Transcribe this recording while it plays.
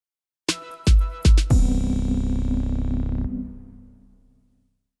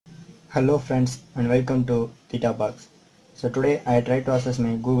Hello friends and welcome to Theta Box. So today I try to access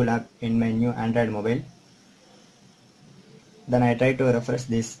my Google app in my new Android mobile. Then I try to refresh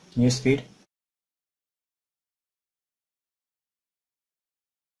this news feed.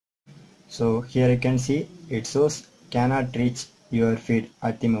 So here you can see it shows cannot reach your feed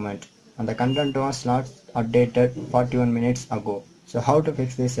at the moment and the content was not updated 41 minutes ago. So how to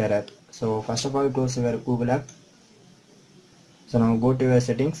fix this error? So first of all close your Google app. So now go to your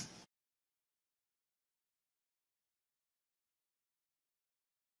settings.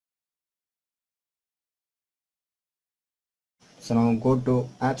 So now go to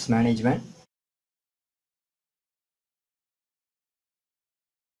apps management.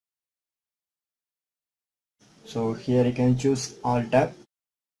 So here you can choose all tab.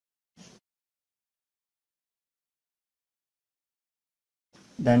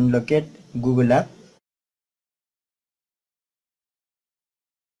 Then locate Google app.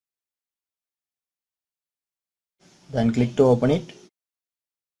 Then click to open it.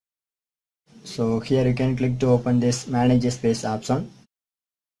 So here you can click to open this manage space option.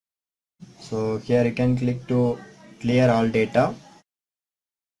 So here you can click to clear all data.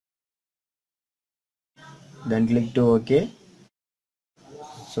 Then click to OK.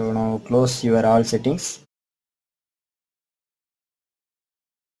 So now close your all settings.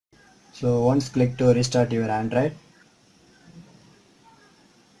 So once click to restart your Android.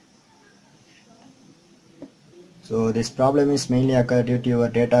 So this problem is mainly occurred due to your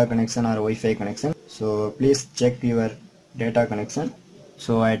data connection or Wi-Fi connection. So please check your data connection.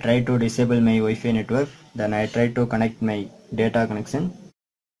 So I try to disable my Wi-Fi network. Then I try to connect my data connection.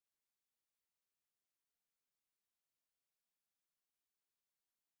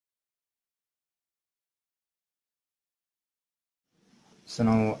 So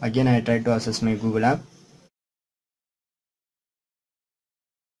now again I try to access my Google app.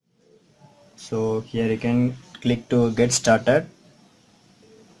 So here you can click to get started.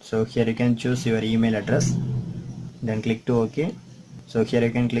 So here you can choose your email address, then click to OK. So here you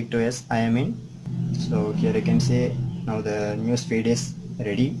can click to yes, I am in. So here you can say now the news feed is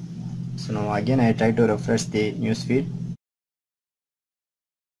ready. So now again I try to refresh the news feed.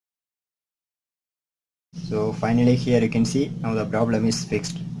 So finally here you can see now the problem is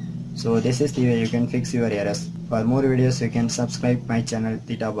fixed. So this is the way you can fix your errors. For more videos you can subscribe my channel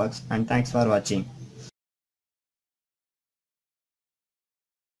Theta Box, and thanks for watching.